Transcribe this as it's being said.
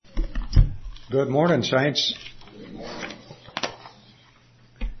Good morning, saints.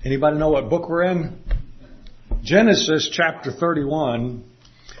 Anybody know what book we're in? Genesis chapter 31,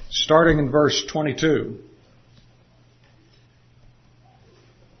 starting in verse 22.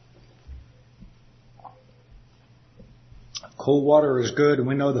 Cold water is good, and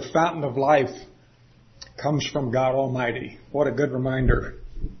we know the fountain of life comes from God Almighty. What a good reminder.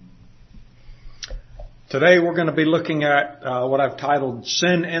 Today we're going to be looking at what I've titled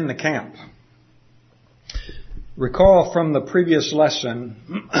Sin in the Camp. Recall from the previous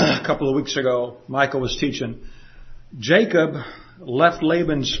lesson, a couple of weeks ago, Michael was teaching, Jacob left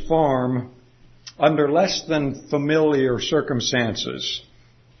Laban's farm under less than familiar circumstances.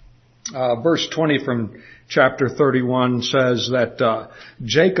 Verse 20 from chapter 31 says that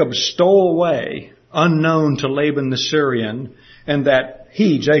Jacob stole away unknown to Laban the Syrian, and that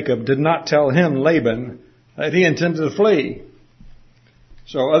he, Jacob, did not tell him, Laban, that he intended to flee.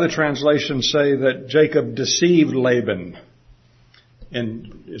 So other translations say that Jacob deceived Laban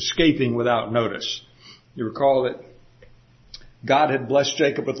in escaping without notice. You recall that God had blessed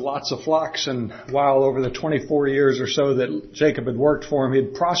Jacob with lots of flocks, and while over the 24 years or so that Jacob had worked for him, he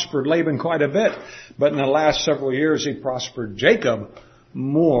had prospered Laban quite a bit. But in the last several years, he prospered Jacob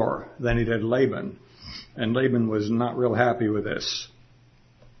more than he did Laban. And Laban was not real happy with this.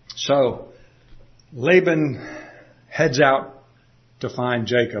 So Laban heads out to find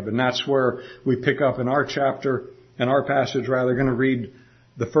Jacob. And that's where we pick up in our chapter, in our passage rather, going to read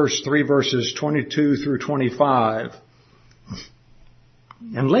the first 3 verses, 22 through 25.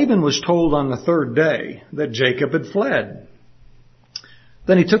 And Laban was told on the 3rd day that Jacob had fled.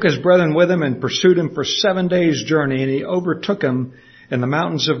 Then he took his brethren with him and pursued him for 7 days' journey, and he overtook him in the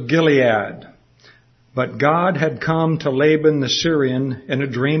mountains of Gilead. But God had come to Laban the Syrian in a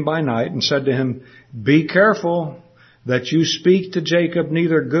dream by night and said to him, "Be careful that you speak to Jacob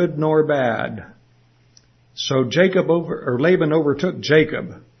neither good nor bad." So Laban overtook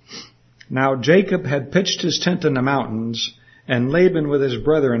Jacob. Now Jacob had pitched his tent in the mountains, and Laban with his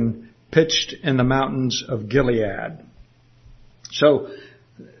brethren pitched in the mountains of Gilead. So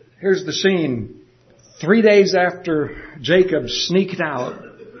here's the scene. 3 days after Jacob sneaked out,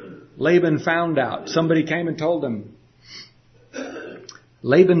 Laban found out. Somebody came and told him.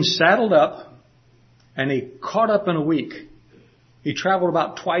 Laban saddled up, and he caught up in a week. He traveled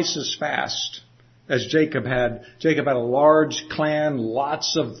about twice as fast as Jacob had. Jacob had a large clan,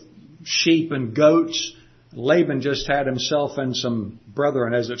 lots of sheep and goats. Laban just had himself and some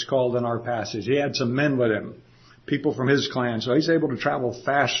brethren, as it's called in our passage. He had some men with him, people from his clan, so he's able to travel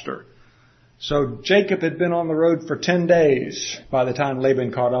faster. So Jacob had been on the road for 10 days by the time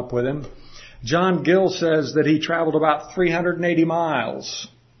Laban caught up with him. John Gill says that he traveled about 380 miles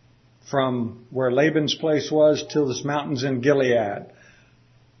from where Laban's place was to this mountains in Gilead.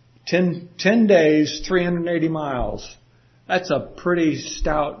 10 days, 380 miles. That's a pretty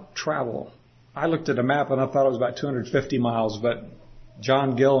stout travel. I looked at a map and I thought it was about 250 miles, but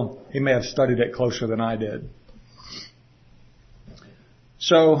John Gill, he may have studied it closer than I did.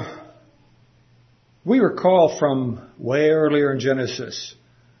 So we recall from way earlier in Genesis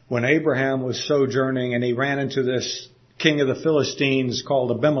when Abraham was sojourning and he ran into this king of the Philistines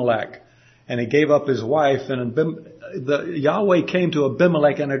called Abimelech, and he gave up his wife, and Yahweh came to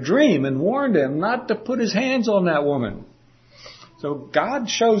Abimelech in a dream and warned him not to put his hands on that woman. So God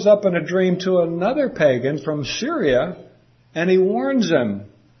shows up in a dream to another pagan from Syria, and he warns him,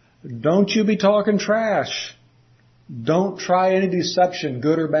 don't you be talking trash. Don't try any deception,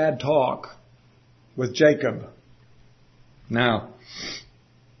 good or bad talk with Jacob. Now,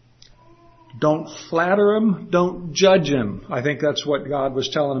 don't flatter him, don't judge him. I think that's what God was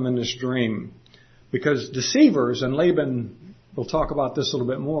telling him in this dream. Because deceivers, and Laban, we'll talk about this a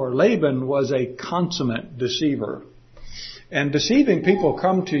little bit more, Laban was a consummate deceiver. And deceiving people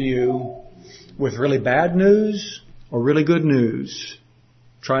come to you with really bad news or really good news,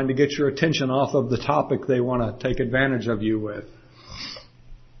 trying to get your attention off of the topic they want to take advantage of you with.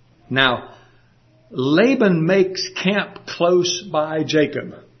 Now, Laban makes camp close by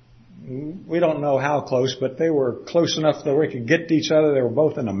Jacob. We don't know how close, but they were close enough that we could get to each other. They were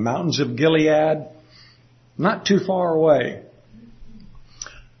both in the mountains of Gilead, not too far away.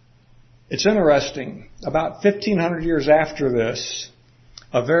 It's interesting. About 1,500 years after this,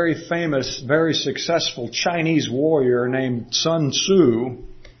 a very famous, very successful Chinese warrior named Sun Tzu,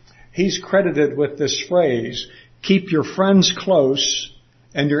 he's credited with this phrase, keep your friends close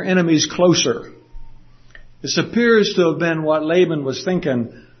and your enemies closer. This appears to have been what Laban was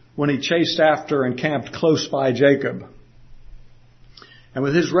thinking when he chased after and camped close by Jacob. And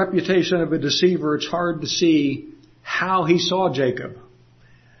with his reputation of a deceiver, it's hard to see how he saw Jacob.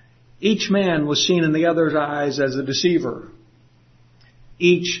 Each man was seen in the other's eyes as a deceiver.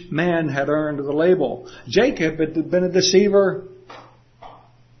 Each man had earned the label. Jacob had been a deceiver.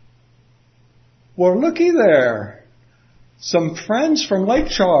 Well, looky there. Some friends from Lake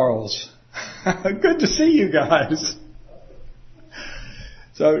Charles. Good to see you guys.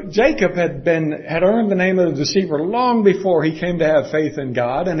 So Jacob had earned the name of the deceiver long before he came to have faith in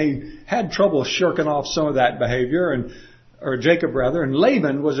God, and he had trouble shirking off some of that behavior, or Jacob rather, and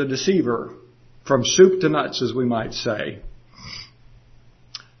Laban was a deceiver from soup to nuts, as we might say.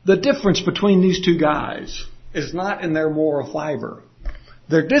 The difference between these two guys is not in their moral fiber.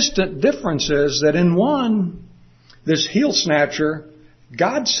 Their distant difference is that in one, this heel snatcher,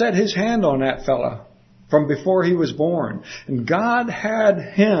 God set his hand on that fella from before he was born. And God had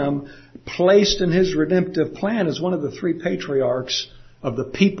him placed in his redemptive plan as one of the three patriarchs of the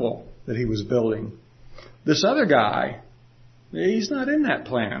people that he was building. This other guy, he's not in that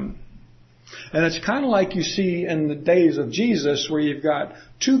plan. And it's kind of like you see in the days of Jesus, where you've got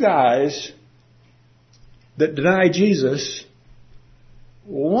two guys that deny Jesus.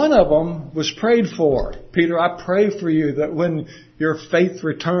 One of them was prayed for. Peter, I pray for you that when your faith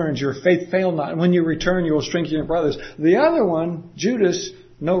returns, your faith fail not. And when you return, you will strengthen your brothers. The other one, Judas,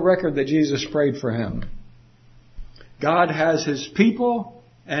 no record that Jesus prayed for him. God has his people,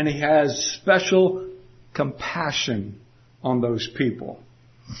 and he has special compassion on those people.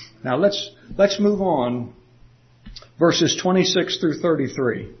 Now let's move on. Verses 26 through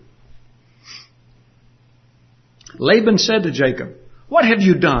 33. Laban said to Jacob, "What have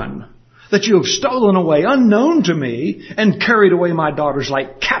you done, that you have stolen away unknown to me and carried away my daughters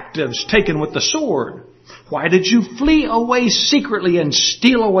like captives taken with the sword? Why did you flee away secretly and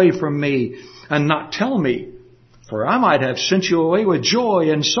steal away from me and not tell me? For I might have sent you away with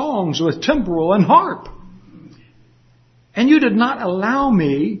joy and songs, with timbrel and harp. And you did not allow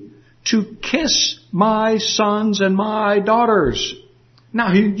me to kiss my sons and my daughters.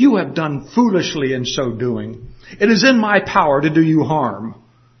 Now you have done foolishly in so doing. It is in my power to do you harm.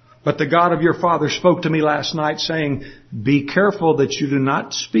 But the God of your father spoke to me last night, saying, be careful that you do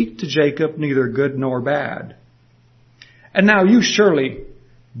not speak to Jacob, neither good nor bad. And now you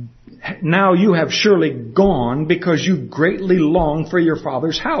have surely gone because you greatly long for your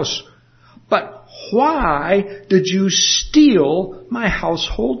father's house. But why did you steal my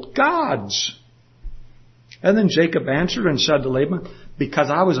household gods?" And then Jacob answered and said to Laban, "Because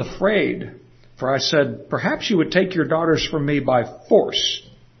I was afraid. For I said, perhaps you would take your daughters from me by force.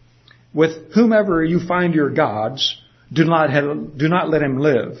 With whomever you find your gods, do not let him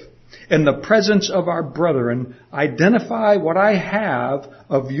live. In the presence of our brethren, identify what I have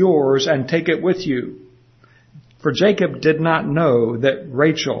of yours and take it with you." For Jacob did not know that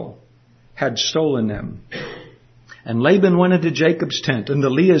Rachel had stolen them. And Laban went into Jacob's tent, into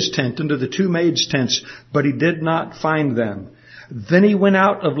Leah's tent, into the two maids' tents, but he did not find them. Then he went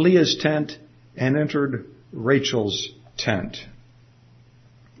out of Leah's tent and entered Rachel's tent.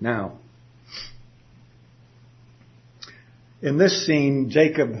 Now, in this scene,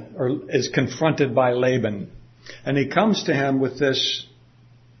 Jacob is confronted by Laban, and he comes to him with this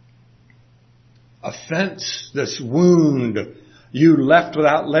offense, this wound. You left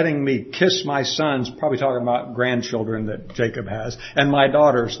without letting me kiss my sons, probably talking about grandchildren that Jacob has, and my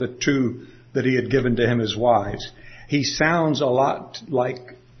daughters, the two that he had given to him as wives. He sounds a lot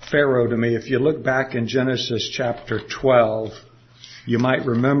like Pharaoh to me. If you look back in Genesis chapter 12, you might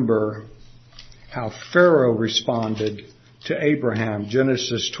remember how Pharaoh responded to Abraham.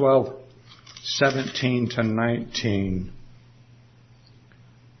 Genesis 12:17 to 19.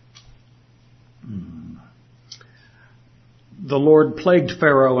 The Lord plagued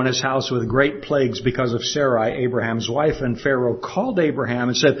Pharaoh and his house with great plagues because of Sarai, Abraham's wife. And Pharaoh called Abraham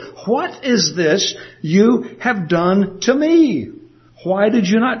and said, "What is this you have done to me? Why did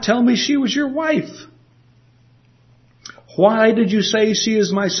you not tell me she was your wife? Why did you say she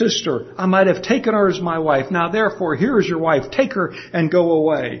is my sister? I might have taken her as my wife. Now therefore, here is your wife. Take her and go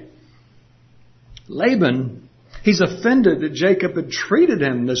away." Laban, he's offended that Jacob had treated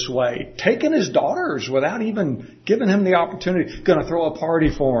him this way, taken his daughters without even giving him the opportunity, going to throw a party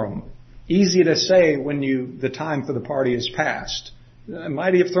for him. Easy to say when the time for the party is past.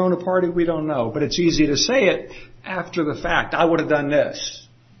 Might he have thrown a party? We don't know. But it's easy to say it after the fact. I would have done this.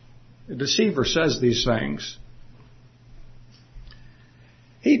 The deceiver says these things.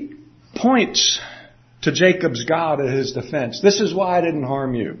 He points to Jacob's God as his defense. This is why I didn't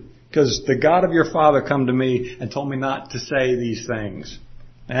harm you. Because the God of your father come to me and told me not to say these things.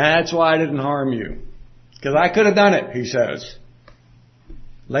 That's why I didn't harm you. Because I could have done it, he says.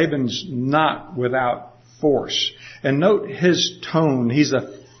 Laban's not without force. And note his tone. He's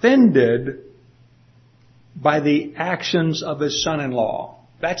offended by the actions of his son-in-law.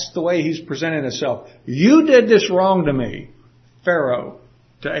 That's the way he's presenting himself. You did this wrong to me, Pharaoh,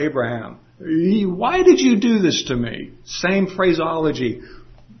 to Abraham. Why did you do this to me? Same phraseology.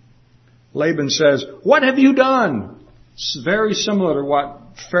 Laban says, what have you done? It's very similar to what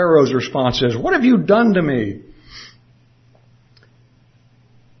Pharaoh's response is. What have you done to me?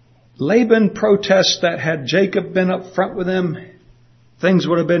 Laban protests that had Jacob been up front with him, things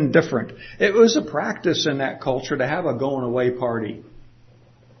would have been different. It was a practice in that culture to have a going away party.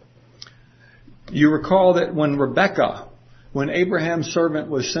 You recall that when Abraham's servant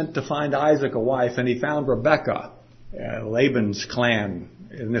was sent to find Isaac a wife, and he found Rebekah, Laban's clan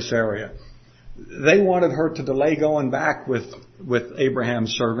in this area, they wanted her to delay going back with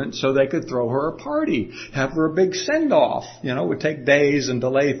Abraham's servant so they could throw her a party, have her a big send-off. You know, it would take days and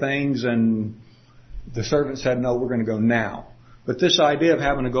delay things, and the servant said, no, we're going to go now. But this idea of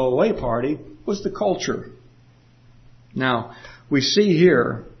having a go-away party was the culture. Now, we see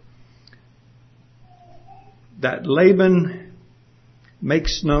here that Laban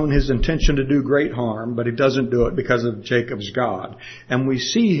makes known his intention to do great harm, but he doesn't do it because of Jacob's God. And we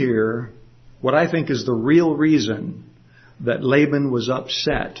see here what I think is the real reason that Laban was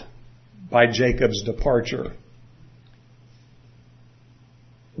upset by Jacob's departure.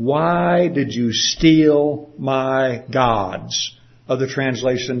 Why did you steal my gods? Other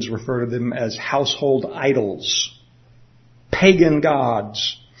translations refer to them as household idols, pagan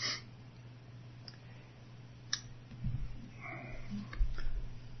gods.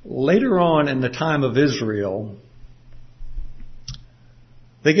 Later on in the time of Israel,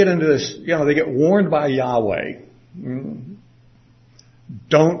 they get into this, they get warned by Yahweh.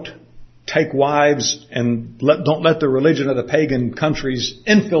 Don't take wives and don't let the religion of the pagan countries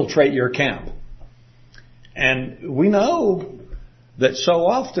infiltrate your camp. And we know that so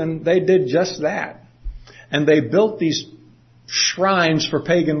often they did just that. And they built these shrines for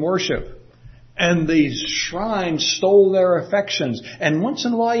pagan worship. And these shrines stole their affections. And once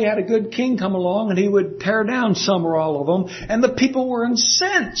in a while you had a good king come along and he would tear down some or all of them. And the people were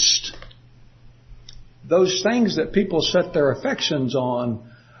incensed. Those things that people set their affections on,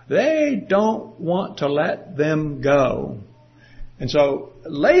 they don't want to let them go. And so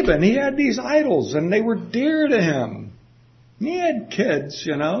Laban, he had these idols and they were dear to him. He had kids,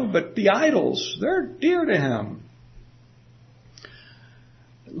 but the idols, they're dear to him.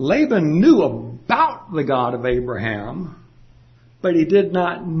 Laban knew about the God of Abraham, but he did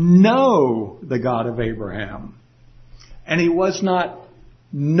not know the God of Abraham. And he was not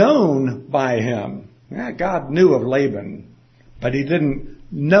known by him. God knew of Laban, but he didn't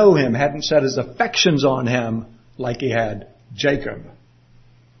know him, hadn't set his affections on him like he had Jacob.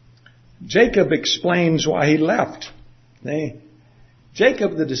 Jacob explains why he left.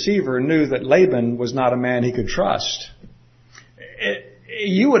 Jacob the deceiver knew that Laban was not a man he could trust.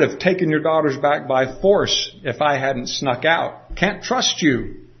 You would have taken your daughters back by force if I hadn't snuck out. Can't trust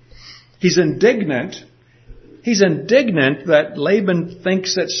you. He's indignant. He's indignant that Laban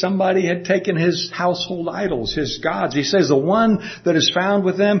thinks that somebody had taken his household idols, his gods. He says the one that is found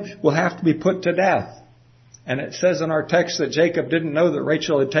with them will have to be put to death. And it says in our text that Jacob didn't know that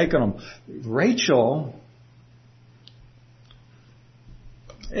Rachel had taken them. Rachel,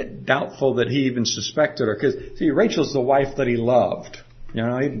 doubtful that he even suspected her. Because, see, Rachel's the wife that he loved. He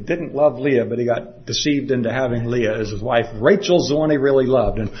didn't love Leah, but he got deceived into having Leah as his wife. Rachel's the one he really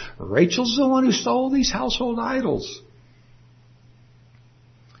loved. And Rachel's the one who stole these household idols.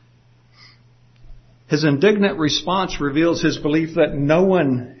 His indignant response reveals his belief that no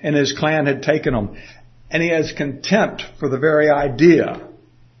one in his clan had taken them. And he has contempt for the very idea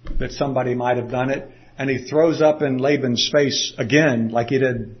that somebody might have done it. And he throws up in Laban's face again, like he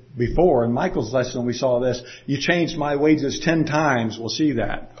did before. In Michael's lesson, we saw this. You changed my wages 10 times. We'll see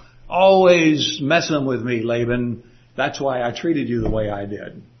that. Always messing with me, Laban. That's why I treated you the way I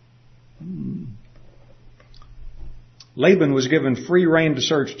did. Laban was given free rein to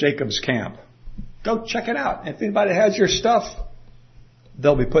search Jacob's camp. Go check it out. If anybody has your stuff,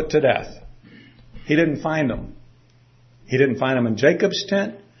 they'll be put to death. He didn't find them. He didn't find them in Jacob's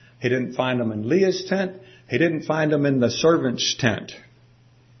tent. He didn't find them in Leah's tent. He didn't find them in the servant's tent.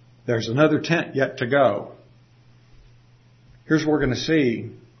 There's another tent yet to go. Here's what we're going to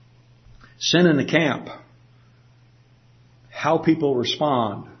see. Sin in the camp. How people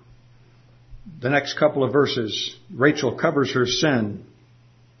respond. The next couple of verses, Rachel covers her sin.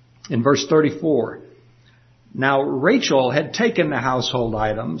 In verse 34, now Rachel had taken the household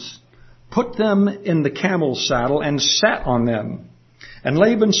items, put them in the camel's saddle, and sat on them. And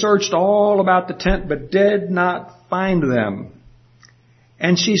Laban searched all about the tent, but did not find them.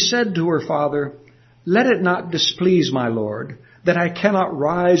 And she said to her father, "Let it not displease my lord, that I cannot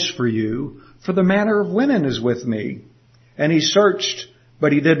rise for you, for the manner of women is with me." And he searched,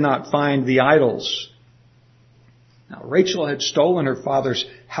 but he did not find the idols. Now Rachel had stolen her father's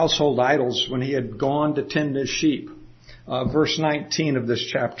household idols when he had gone to tend his sheep. Verse 19 of this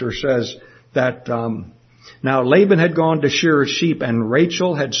chapter says that now Laban had gone to shear his sheep, and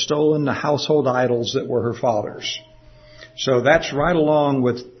Rachel had stolen the household idols that were her father's. So that's right along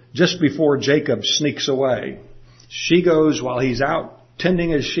with just before Jacob sneaks away. She goes while he's out tending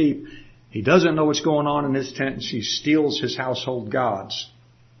his sheep. He doesn't know what's going on in his tent, and she steals his household gods.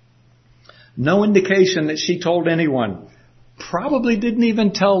 No indication that she told anyone. Probably didn't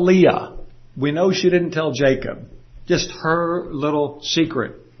even tell Leah. We know she didn't tell Jacob. Just her little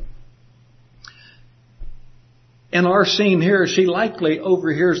secret. In our scene here, she likely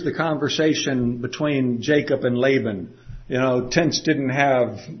overhears the conversation between Jacob and Laban. You know, tents didn't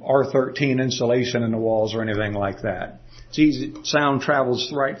have R13 insulation in the walls or anything like that. It's easy, sound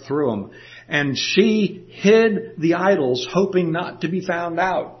travels right through them. And she hid the idols, hoping not to be found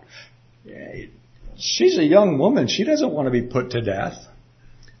out. She's a young woman. She doesn't want to be put to death.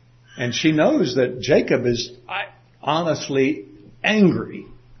 And she knows that Jacob is honestly angry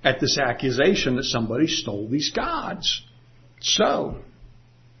at this accusation that somebody stole these gods. So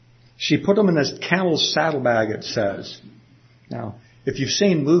she put them in this camel's saddlebag, it says. Now, if you've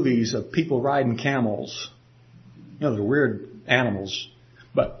seen movies of people riding camels, you know, they're weird animals,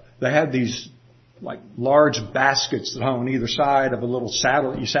 but they have these like large baskets that hung on either side of a little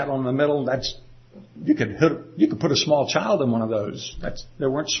saddle. You sat on the middle. You could put a small child in one of those. They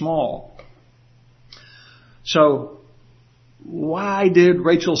weren't small. So why did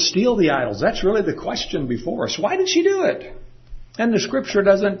Rachel steal the idols? That's really the question before us. Why did she do it? And the scripture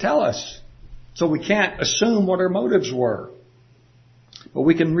doesn't tell us. So we can't assume what her motives were. But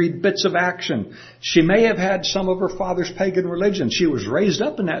we can read bits of action. She may have had some of her father's pagan religion. She was raised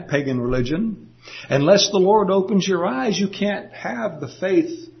up in that pagan religion. Unless the Lord opens your eyes, you can't have the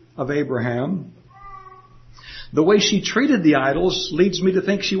faith of Abraham. The way she treated the idols leads me to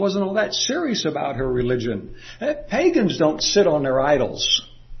think she wasn't all that serious about her religion. Pagans don't sit on their idols.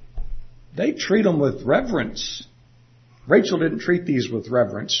 They treat them with reverence. Rachel didn't treat these with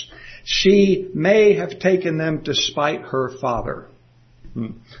reverence. She may have taken them to spite her father.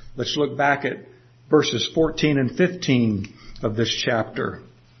 Let's look back at verses 14 and 15 of this chapter.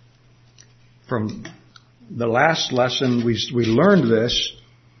 From the last lesson, we learned this.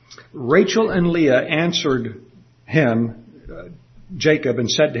 Rachel and Leah answered him, Jacob,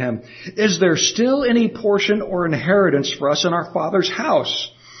 and said to him, "Is there still any portion or inheritance for us in our father's house?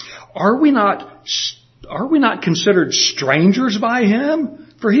 Are we not considered strangers by him?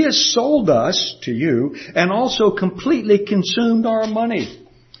 For he has sold us to you and also completely consumed our money."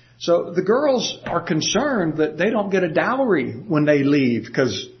 So the girls are concerned that they don't get a dowry when they leave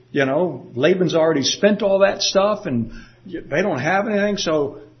because, you know, Laban's already spent all that stuff and they don't have anything.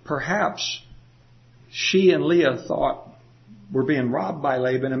 So perhaps she and Leah thought we're being robbed by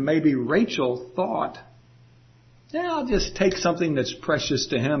Laban, and maybe Rachel thought, yeah, I'll just take something that's precious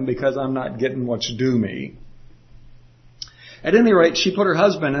to him because I'm not getting what's due me. At any rate, she put her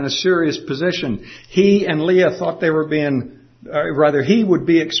husband in a serious position. He and Leah thought they were he would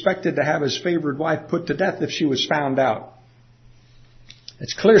be expected to have his favored wife put to death if she was found out.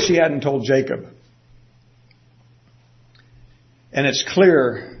 It's clear she hadn't told Jacob. And it's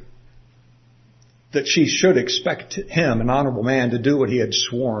clear that she should expect him, an honorable man, to do what he had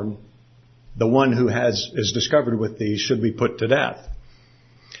sworn. The one who is discovered with these should be put to death.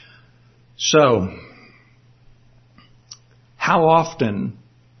 So, how often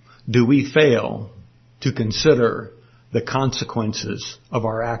do we fail to consider the consequences of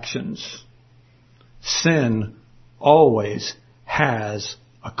our actions? Sin always has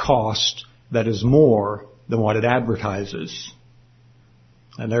a cost that is more than what it advertises.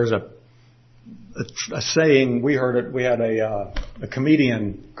 And there's a saying, we heard it, we had a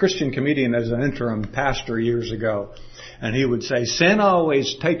Christian comedian as an interim pastor years ago. And he would say, sin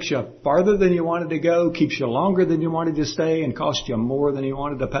always takes you farther than you wanted to go, keeps you longer than you wanted to stay, and costs you more than you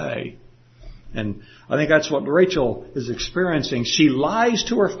wanted to pay. And I think that's what Rachel is experiencing. She lies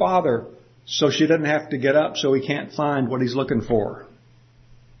to her father so she doesn't have to get up, so he can't find what he's looking for.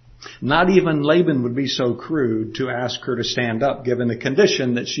 Not even Laban would be so crude to ask her to stand up, given the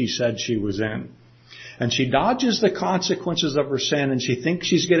condition that she said she was in. And she dodges the consequences of her sin, and she thinks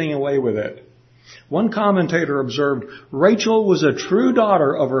she's getting away with it. One commentator observed, Rachel was a true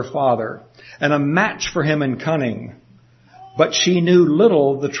daughter of her father and a match for him in cunning. But she knew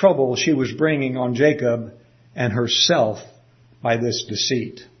little of the trouble she was bringing on Jacob and herself by this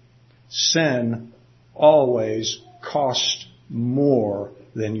deceit. Sin always costs more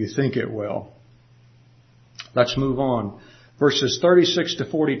than you think it will. Let's move on. Verses 36 to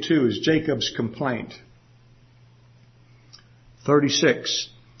 42 is Jacob's complaint. 36.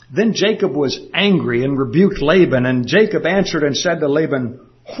 Then Jacob was angry and rebuked Laban, and Jacob answered and said to Laban,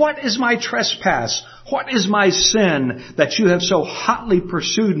 "What is my trespass? What is my sin that you have so hotly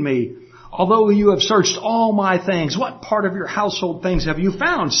pursued me? Although you have searched all my things, what part of your household things have you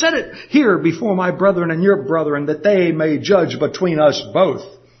found? Set it here before my brethren and your brethren, that they may judge between us both.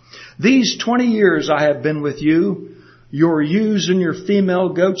 These 20 years I have been with you. Your ewes and your female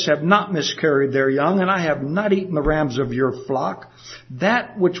goats have not miscarried their young, and I have not eaten the rams of your flock.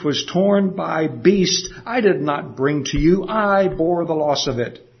 That which was torn by beast I did not bring to you. I bore the loss of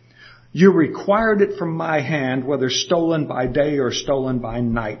it. You required it from my hand, whether stolen by day or stolen by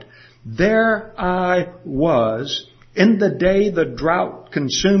night. There I was in the day the drought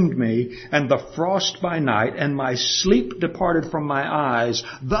consumed me, and the frost by night, and my sleep departed from my eyes.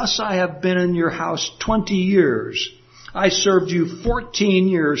 Thus I have been in your house 20 years. I served you 14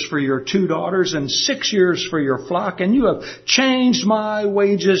 years for your 2 daughters and 6 years for your flock, and you have changed my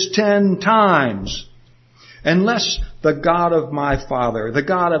wages 10 times. Unless the God of my father, the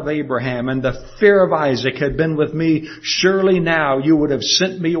God of Abraham, and the fear of Isaac had been with me, surely now you would have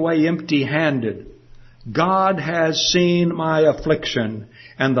sent me away empty-handed. God has seen my affliction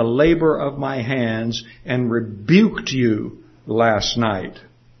and the labor of my hands, and rebuked you last night."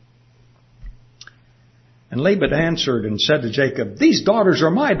 And Laban answered and said to Jacob, "These daughters are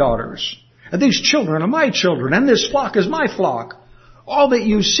my daughters, and these children are my children, and this flock is my flock. All that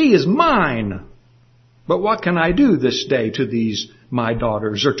you see is mine. But what can I do this day to these my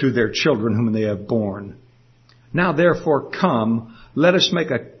daughters, or to their children whom they have borne? Now therefore come, let us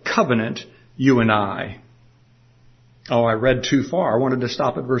make a covenant, you and I." Oh, I read too far. I wanted to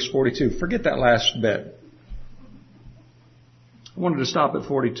stop at verse 42. Forget that last bit. I wanted to stop at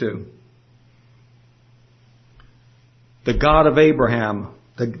 42. The God of Abraham,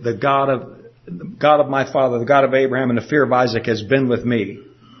 the God of my father, the God of Abraham and the fear of Isaac has been with me.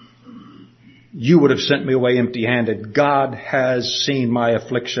 You would have sent me away empty-handed. God has seen my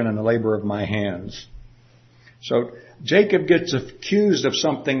affliction and the labor of my hands. So Jacob gets accused of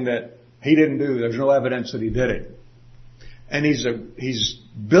something that he didn't do. There's no evidence that he did it. And he's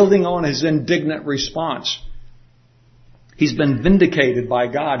building on his indignant response. He's been vindicated by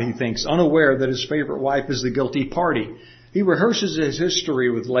God, he thinks, unaware that his favorite wife is the guilty party. He rehearses his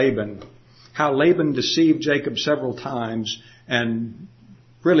history with Laban, how Laban deceived Jacob several times and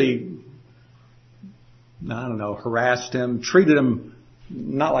really, harassed him, treated him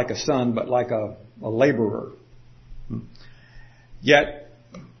not like a son, but like a laborer. Yet,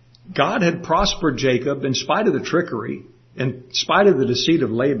 God had prospered Jacob in spite of the trickery, in spite of the deceit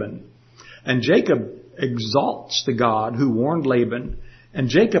of Laban. And Jacob exalts the God who warned Laban. And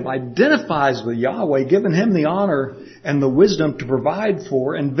Jacob identifies with Yahweh, giving him the honor and the wisdom to provide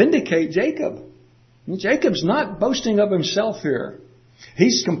for and vindicate Jacob. And Jacob's not boasting of himself here.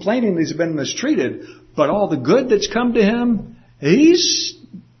 He's complaining that he's been mistreated, but all the good that's come to him, he's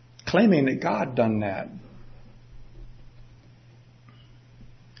claiming that God done that.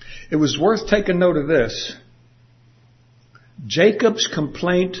 It was worth taking note of this. Jacob's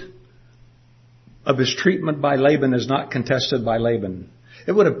complaint of his treatment by Laban is not contested by Laban.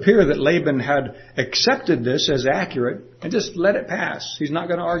 It would appear that Laban had accepted this as accurate and just let it pass. He's not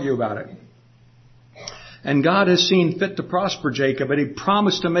going to argue about it. And God has seen fit to prosper Jacob, and He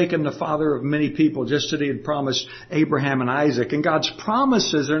promised to make him the father of many people, just as He had promised Abraham and Isaac. And God's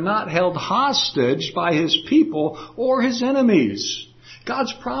promises are not held hostage by His people or His enemies.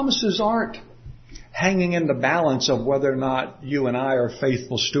 God's promises aren't hanging in the balance of whether or not you and I are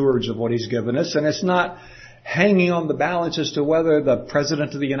faithful stewards of what He's given us. And it's not hanging on the balance as to whether the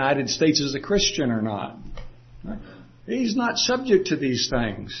President of the United States is a Christian or not. He's not subject to these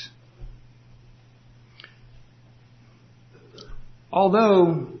things.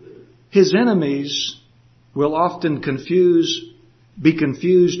 Although His enemies will often be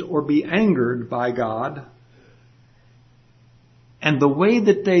confused or be angered by God, and the way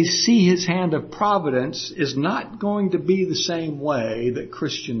that they see His hand of providence is not going to be the same way that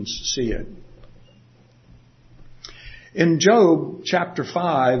Christians see it. In Job chapter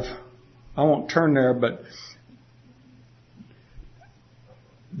 5, I won't turn there, but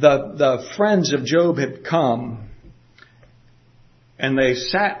the friends of Job had come, and they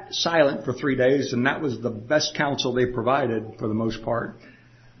sat silent for 3 days, and that was the best counsel they provided for the most part.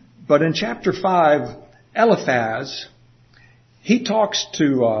 But in chapter 5, Eliphaz, he talks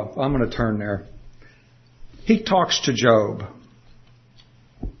to, I'm going to turn there. He talks to Job.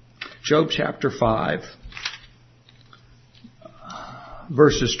 Job chapter 5,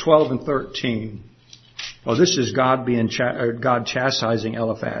 verses 12 and 13. Oh, this is God God chastising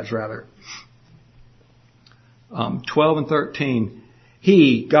Eliphaz, rather. 12 and 13.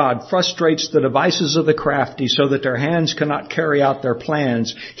 He, God, frustrates the devices of the crafty so that their hands cannot carry out their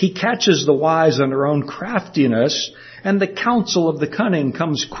plans. He catches the wise in their own craftiness, and the counsel of the cunning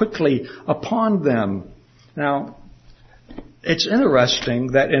comes quickly upon them. Now, it's interesting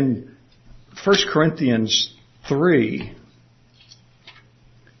that in 1 Corinthians 3,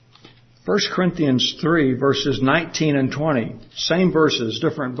 verses 19 and 20, same verses,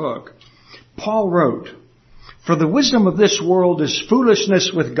 different book, Paul wrote, "For the wisdom of this world is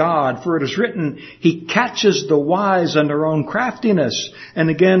foolishness with God, for it is written, He catches the wise in their own craftiness. And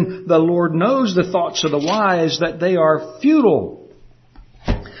again, the Lord knows the thoughts of the wise, that they are futile."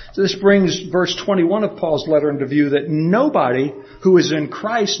 So this brings verse 21 of Paul's letter into view, that nobody who is in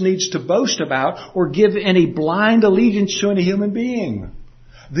Christ needs to boast about or give any blind allegiance to any human being.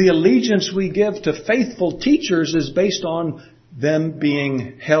 The allegiance we give to faithful teachers is based on them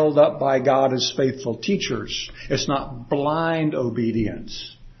being held up by God as faithful teachers. It's not blind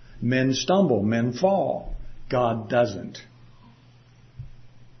obedience. Men stumble, men fall. God doesn't.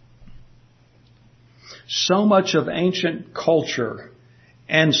 So much of ancient culture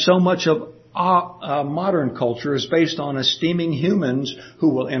and so much of modern culture is based on esteeming humans who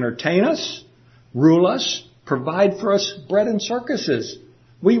will entertain us, rule us, provide for us bread and circuses.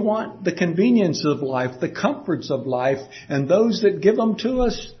 We want the convenience of life, the comforts of life, and those that give them to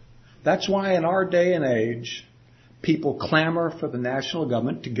us. That's why in our day and age, people clamor for the national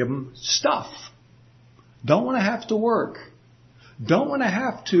government to give them stuff. Don't want to have to work. Don't want to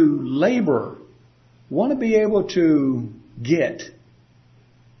have to labor. Want to be able to get.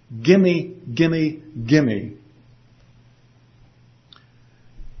 Gimme, gimme, gimme.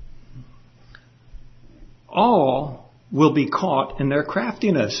 All will be caught in their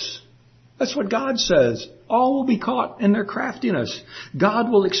craftiness. That's what God says. All will be caught in their craftiness. God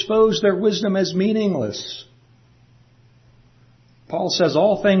will expose their wisdom as meaningless. Paul says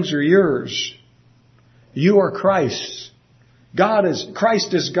all things are yours. You are Christ's.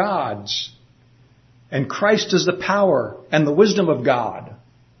 Christ is God's. And Christ is the power and the wisdom of God.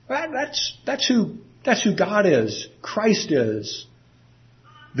 That's who God is. Christ is.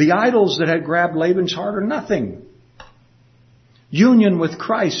 The idols that had grabbed Laban's heart are nothing. Union with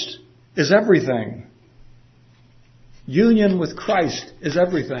Christ is everything. Union with Christ is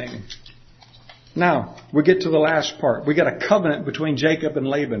everything. Now, we get to the last part. We got a covenant between Jacob and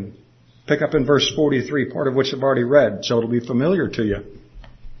Laban. Pick up in verse 43, part of which I've already read, so it'll be familiar to you.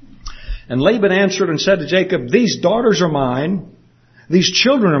 "And Laban answered and said to Jacob, These daughters are mine, these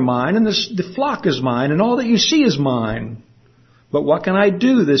children are mine, and the flock is mine, and all that you see is mine. But what can I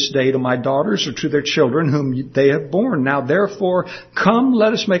do this day to my daughters or to their children whom they have borne? Now therefore, come,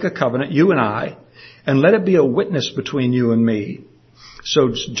 let us make a covenant, you and I, and let it be a witness between you and me."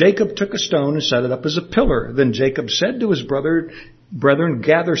 So Jacob took a stone and set it up as a pillar. Then Jacob said to his brethren,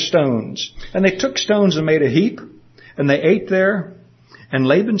 "Gather stones." And they took stones and made a heap, and they ate there. And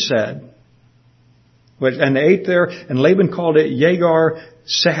Laban called it Yegar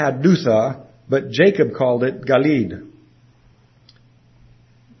Sahadutha, but Jacob called it Galid.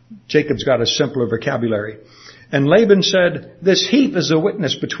 Jacob's got a simpler vocabulary. "And Laban said, This heap is a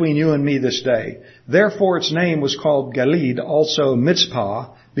witness between you and me this day. Therefore its name was called Galid, also Mizpah,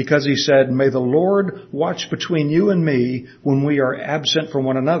 because he said, May the Lord watch between you and me when we are absent from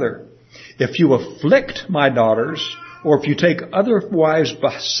one another. If you afflict my daughters, or if you take other wives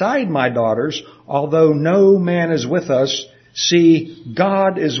beside my daughters, although no man is with us, see,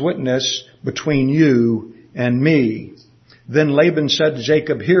 God is witness between you and me." Then Laban said to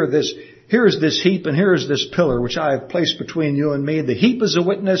Jacob, Here is this heap and here is this pillar which I have placed between you and me. The heap is a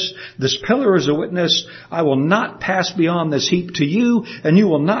witness. This pillar is a witness. I will not pass beyond this heap to you, and you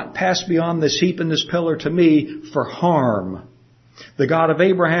will not pass beyond this heap and this pillar to me for harm. The God of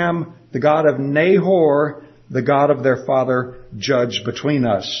Abraham, the God of Nahor, the God of their father, judge between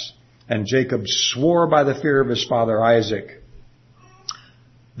us. And Jacob swore by the fear of his father Isaac.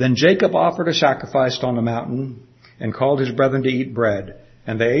 Then Jacob offered a sacrifice on the mountain and called his brethren to eat bread.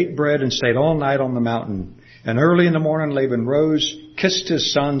 And they ate bread and stayed all night on the mountain. And early in the morning Laban rose, kissed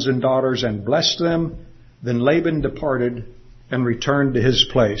his sons and daughters, and blessed them. Then Laban departed and returned to his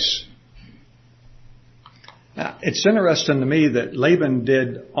place. Now, it's interesting to me that Laban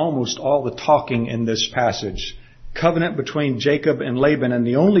did almost all the talking in this passage. Covenant between Jacob and Laban, and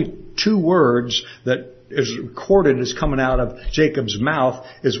the only two words that is recorded as coming out of Jacob's mouth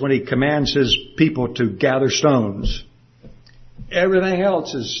is when he commands his people to gather stones. Everything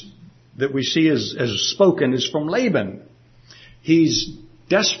else is that we see as spoken is from Laban. He's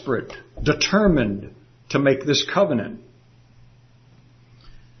desperate, determined to make this covenant.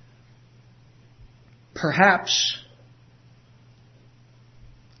 Perhaps,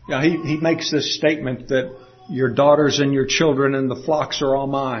 he makes this statement that your daughters and your children and the flocks are all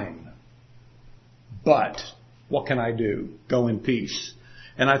mine. But what can I do? Go in peace.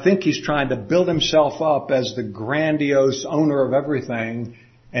 And I think he's trying to build himself up as the grandiose owner of everything,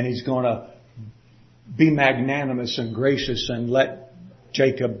 and he's going to be magnanimous and gracious and let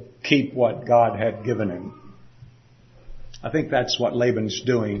Jacob keep what God had given him. I think that's what Laban's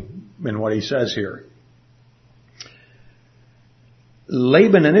doing in what he says here.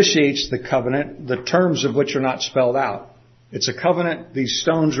 Laban initiates the covenant, the terms of which are not spelled out. It's a covenant. These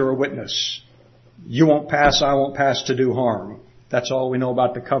stones are a witness. You won't pass, I won't pass to do harm. That's all we know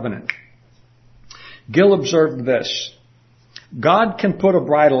about the covenant. Gill observed this. God can put a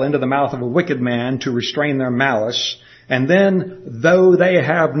bridle into the mouth of a wicked man to restrain their malice, and then, though they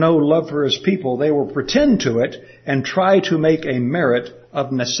have no love for his people, they will pretend to it and try to make a merit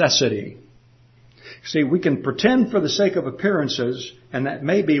of necessity. See, we can pretend for the sake of appearances, and that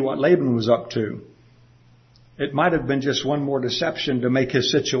may be what Laban was up to. It might have been just one more deception to make his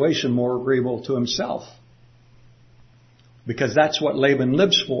situation more agreeable to himself. Because that's what Laban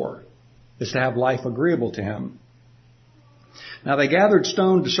lives for, is to have life agreeable to him. Now they gathered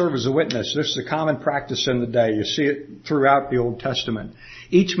stone to serve as a witness. This is a common practice in the day. You see it throughout the Old Testament.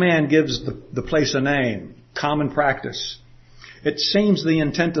 Each man gives the place a name. Common practice. It seems the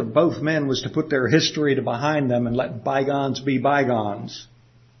intent of both men was to put their history behind them and let bygones be bygones.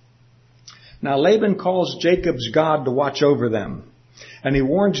 Now Laban calls Jacob's God to watch over them. And he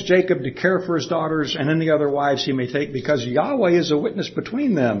warns Jacob to care for his daughters and any other wives he may take, because Yahweh is a witness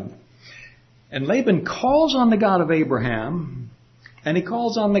between them. And Laban calls on the God of Abraham, and he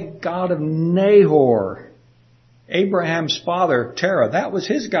calls on the God of Nahor, Abraham's father, Terah. That was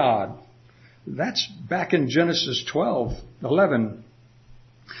his God. That's back in Genesis 12:11.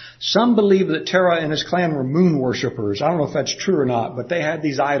 Some believe that Terah and his clan were moon worshippers. I don't know if that's true or not, but they had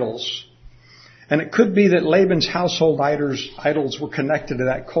these idols. And it could be that Laban's household idols were connected to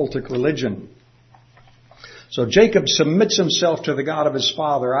that cultic religion. So Jacob submits himself to the God of his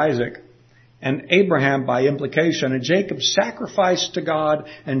father, Isaac, and Abraham by implication. And Jacob sacrificed to God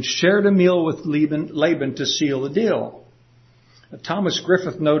and shared a meal with Laban to seal the deal. Thomas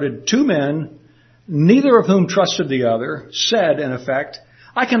Griffith noted, 2 men, neither of whom trusted the other, said, in effect,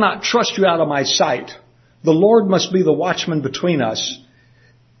 I cannot trust you out of my sight. The Lord must be the watchman between us,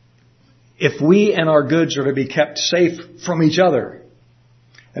 if we and our goods are to be kept safe from each other.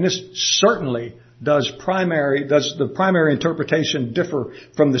 And this certainly does the primary interpretation differ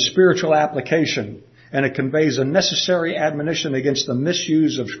from the spiritual application, and it conveys a necessary admonition against the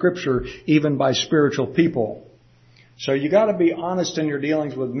misuse of Scripture even by spiritual people. So you got to be honest in your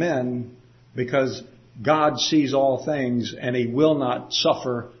dealings with men, because God sees all things and He will not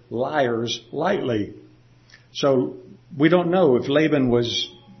suffer liars lightly. So we don't know if Laban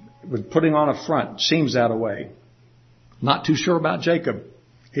was putting on a front. Seems that way. Not too sure about Jacob.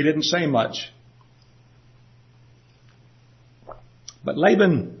 He didn't say much. But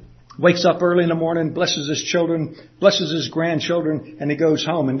Laban wakes up early in the morning, blesses his children, blesses his grandchildren, and he goes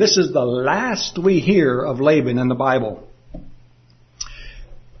home. And this is the last we hear of Laban in the Bible.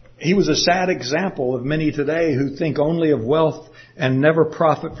 He was a sad example of many today who think only of wealth and never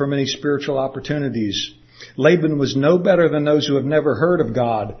profit from any spiritual opportunities. Laban was no better than those who have never heard of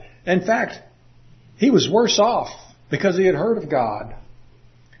God. In fact, he was worse off because he had heard of God.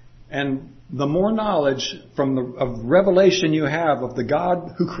 And the more knowledge of revelation you have of the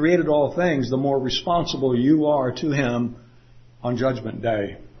God who created all things, the more responsible you are to Him on Judgment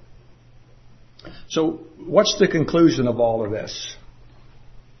Day. So what's the conclusion of all of this?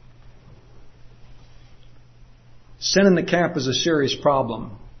 Sin in the camp is a serious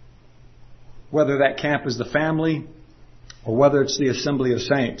problem. Whether that camp is the family or whether it's the assembly of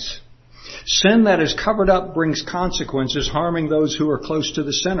saints. Sin that is covered up brings consequences, harming those who are close to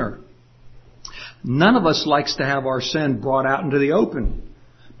the sinner. None of us likes to have our sin brought out into the open,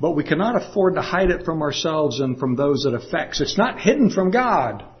 but we cannot afford to hide it from ourselves and from those it affects. It's not hidden from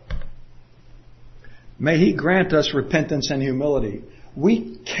God. May He grant us repentance and humility.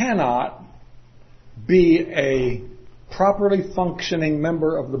 We cannot be a properly functioning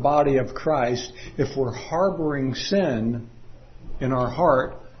member of the body of Christ if we're harboring sin in our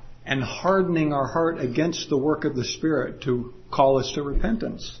heart and hardening our heart against the work of the Spirit to call us to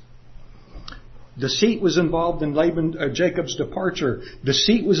repentance. Deceit was involved in Jacob's departure.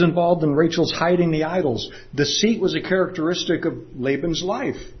 Deceit was involved in Rachel's hiding the idols. Deceit was a characteristic of Laban's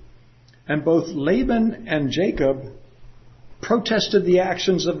life. And both Laban and Jacob protested the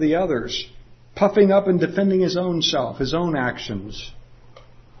actions of the others, puffing up and defending his own self, his own actions.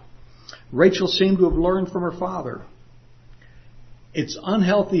 Rachel seemed to have learned from her father. It's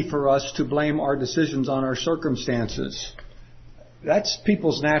unhealthy for us to blame our decisions on our circumstances. That's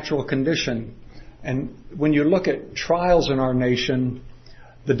people's natural condition. And when you look at trials in our nation,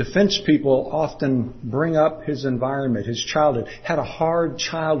 the defense people often bring up his environment, his childhood. Had a hard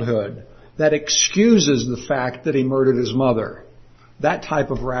childhood. That excuses the fact that he murdered his mother. That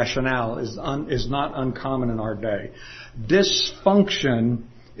type of rationale is not uncommon in our day. Dysfunction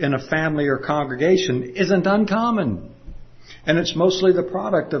in a family or congregation isn't uncommon. And it's mostly the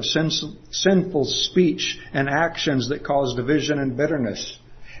product of sinful speech and actions that cause division and bitterness.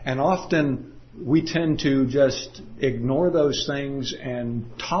 And often we tend to just ignore those things and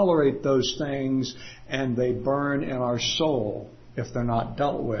tolerate those things, and they burn in our soul if they're not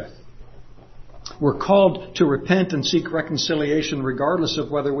dealt with. We're called to repent and seek reconciliation regardless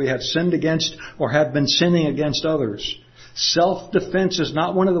of whether we have sinned against or have been sinning against others. Self-defense is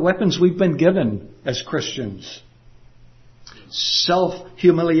not one of the weapons we've been given as Christians.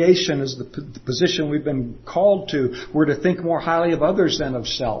 Self-humiliation is the position we've been called to. We're to think more highly of others than of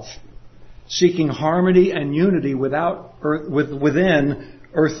self, seeking harmony and unity within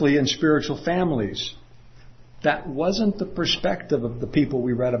earthly and spiritual families. That wasn't the perspective of the people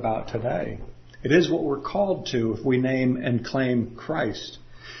we read about today. It is what we're called to if we name and claim Christ.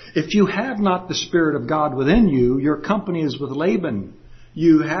 If you have not the Spirit of God within you, your company is with Laban.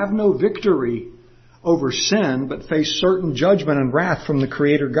 You have no victory over sin, but face certain judgment and wrath from the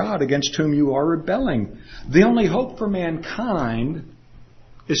Creator God against whom you are rebelling. The only hope for mankind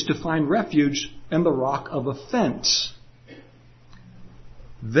is to find refuge in the rock of offense.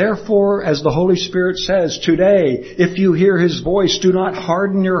 Therefore, as the Holy Spirit says, today, if you hear His voice, do not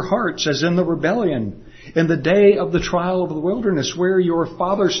harden your hearts as in the rebellion, in the day of the trial of the wilderness, where your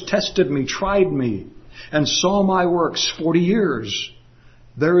fathers tested me, tried me, and saw my works 40 years.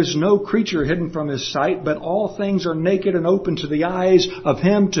 There is no creature hidden from His sight, but all things are naked and open to the eyes of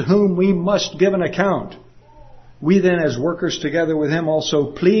Him to whom we must give an account. We then, as workers together with Him,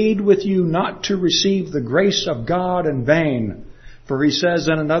 also plead with you not to receive the grace of God in vain. For He says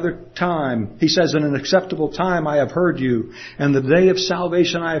in an acceptable time I have heard you, and the day of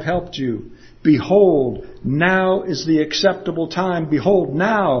salvation I have helped you. Behold, now is the acceptable time. Behold,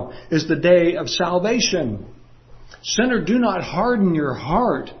 now is the day of salvation. Sinner, do not harden your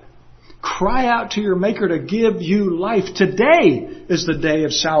heart. Cry out to your Maker to give you life. Today is the day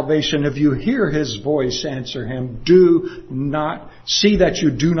of salvation. If you hear His voice, answer Him. Do not see that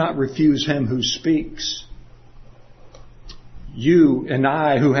you do not refuse Him who speaks. You and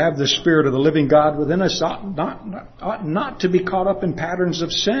I, who have the Spirit of the living God within us, ought not to be caught up in patterns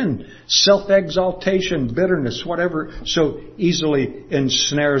of sin, self-exaltation, bitterness, whatever so easily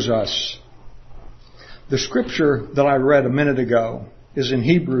ensnares us. The scripture that I read a minute ago is in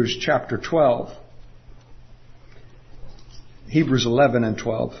Hebrews chapter 12. Hebrews 11 and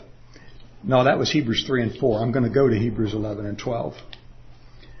 12. No, that was Hebrews 3 and 4. I'm going to go to Hebrews 11 and 12.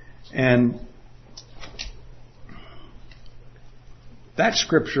 And that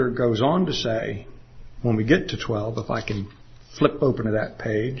scripture goes on to say, when we get to 12, if I can flip open to that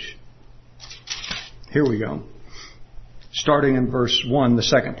page. Here we go. Starting in verse 1, the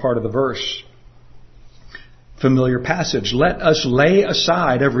second part of the verse. Familiar passage. Let us lay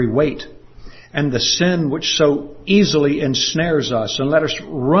aside every weight and the sin which so easily ensnares us, and let us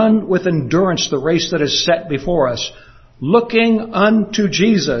run with endurance the race that is set before us, looking unto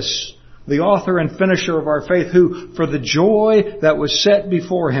Jesus, the author and finisher of our faith, who for the joy that was set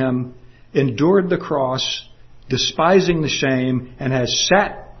before Him endured the cross, despising the shame, and has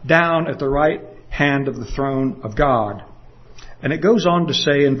sat down at the right hand of the throne of God. And it goes on to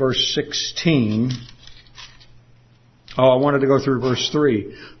say in verse 16, I wanted to go through verse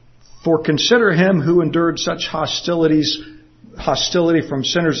 3. For consider Him who endured such hostility from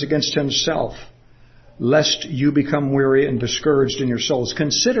sinners against Himself, lest you become weary and discouraged in your souls.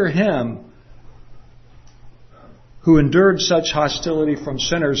 Consider Him who endured such hostility from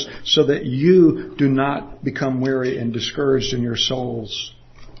sinners, so that you do not become weary and discouraged in your souls.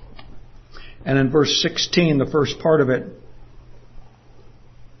 And in verse 16, the first part of it,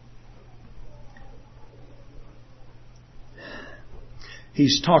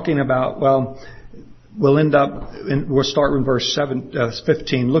 he's talking about, we'll start in verse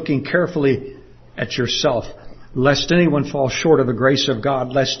 15, looking carefully at yourself, lest anyone fall short of the grace of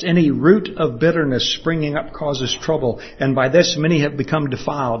God, lest any root of bitterness springing up causes trouble, and by this many have become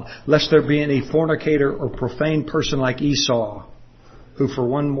defiled, lest there be any fornicator or profane person like Esau, who for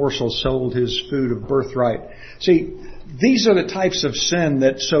one morsel sold his food of birthright. See, these are the types of sin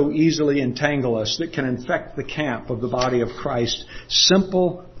that so easily entangle us, that can infect the camp of the body of Christ.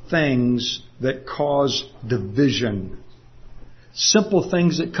 Simple things that cause division. Simple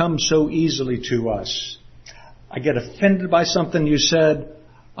things that come so easily to us. I get offended by something you said.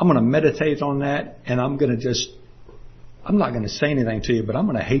 I'm going to meditate on that, and I'm not going to say anything to you, but I'm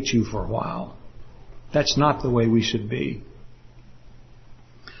going to hate you for a while. That's not the way we should be.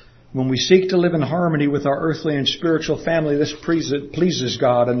 When we seek to live in harmony with our earthly and spiritual family, this pleases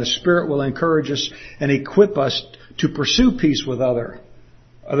God, and the Spirit will encourage us and equip us to pursue peace with other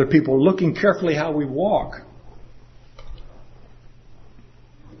people, looking carefully how we walk.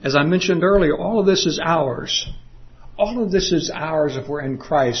 As I mentioned earlier, all of this is ours. All of this is ours if we're in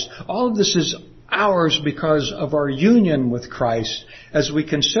Christ. All of this is ours because of our union with Christ, as we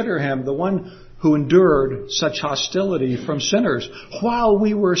consider Him, the one who endured such hostility from sinners. While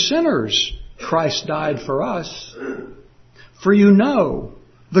we were sinners, Christ died for us. For you know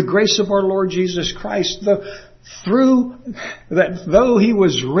the grace of our Lord Jesus Christ, through that though He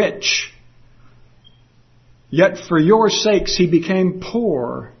was rich, yet for your sakes He became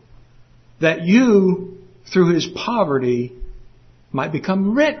poor, that you, through His poverty, might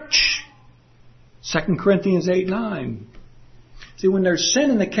become rich. 2 Corinthians 8:9. See, when there's sin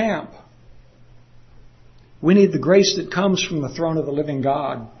in the camp, we need the grace that comes from the throne of the living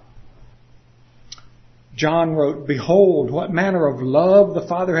God. John wrote, "Behold, what manner of love the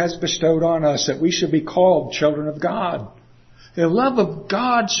Father has bestowed on us, that we should be called children of God." The love of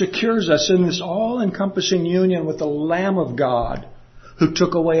God secures us in this all-encompassing union with the Lamb of God who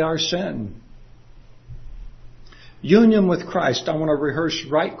took away our sin. Union with Christ. I want to rehearse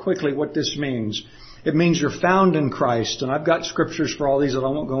right quickly what this means. It means you're found in Christ. And I've got scriptures for all these that I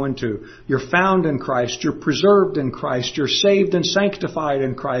won't go into. You're found in Christ. You're preserved in Christ. You're saved and sanctified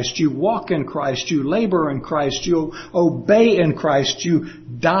in Christ. You walk in Christ. You labor in Christ. You obey in Christ. You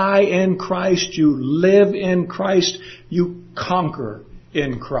die in Christ. You live in Christ. You conquer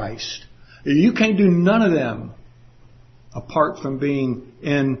in Christ. You can't do none of them apart from being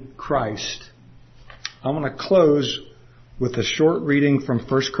in Christ. I want to close with a short reading from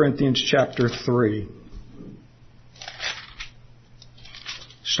 1 Corinthians chapter 3,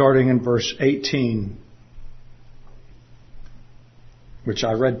 starting in verse 18, which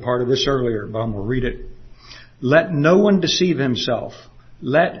I read part of this earlier, but I'm going to read it. Let no one deceive himself.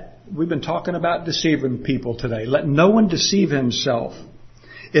 We've been talking about deceiving people today. Let no one deceive himself.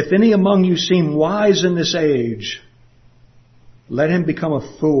 If any among you seem wise in this age, let him become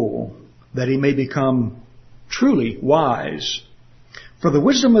a fool, that he may become truly wise. For the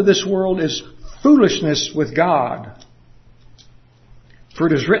wisdom of this world is foolishness with God. For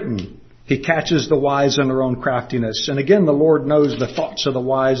it is written, He catches the wise in their own craftiness. And again, the Lord knows the thoughts of the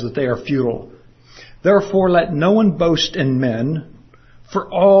wise, that they are futile. Therefore, let no one boast in men, for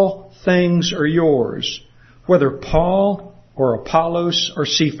all things are yours, whether Paul or Apollos or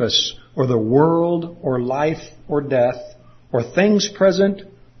Cephas, or the world or life or death, or things present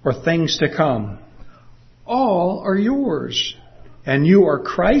or things to come. All are yours, and you are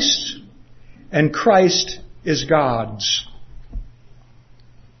Christ's, and Christ is God's.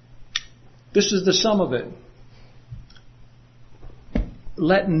 This is the sum of it.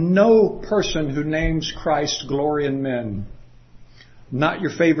 Let no person who names Christ glory in men. Not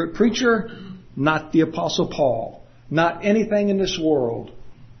your favorite preacher, not the Apostle Paul, not anything in this world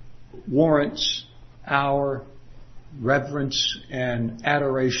warrants our reverence and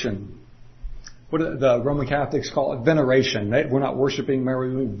adoration. What do the Roman Catholics call it? Veneration. We're not worshiping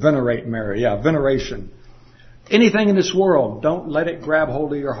Mary, we venerate Mary. Yeah, veneration. Anything in this world, don't let it grab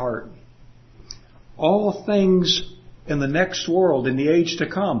hold of your heart. All things in the next world, in the age to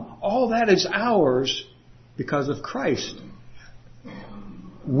come, all that is ours because of Christ.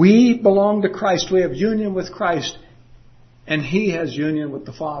 We belong to Christ. We have union with Christ, and He has union with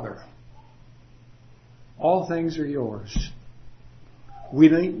the Father. All things are yours. We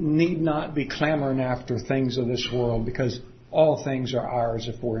need not be clamoring after things of this world, because all things are ours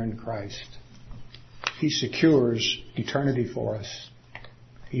if we're in Christ. He secures eternity for us.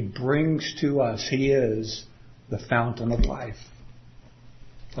 He brings to us. He is the fountain of life.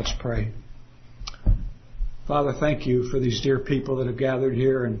 Let's pray. Father, thank you for these dear people that have gathered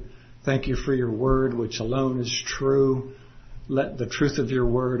here, and thank you for your word, which alone is true. Let the truth of your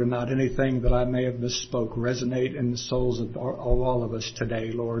word and not anything that I may have misspoke resonate in the souls of all of us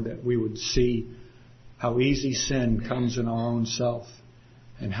today, Lord, that we would see how easy sin comes in our own self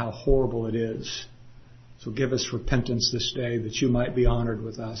and how horrible it is. So give us repentance this day, that you might be honored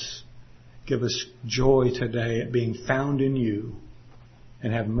with us. Give us joy today at being found in you.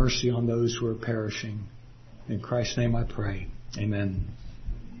 and have mercy on those who are perishing. In Christ's name I pray. Amen.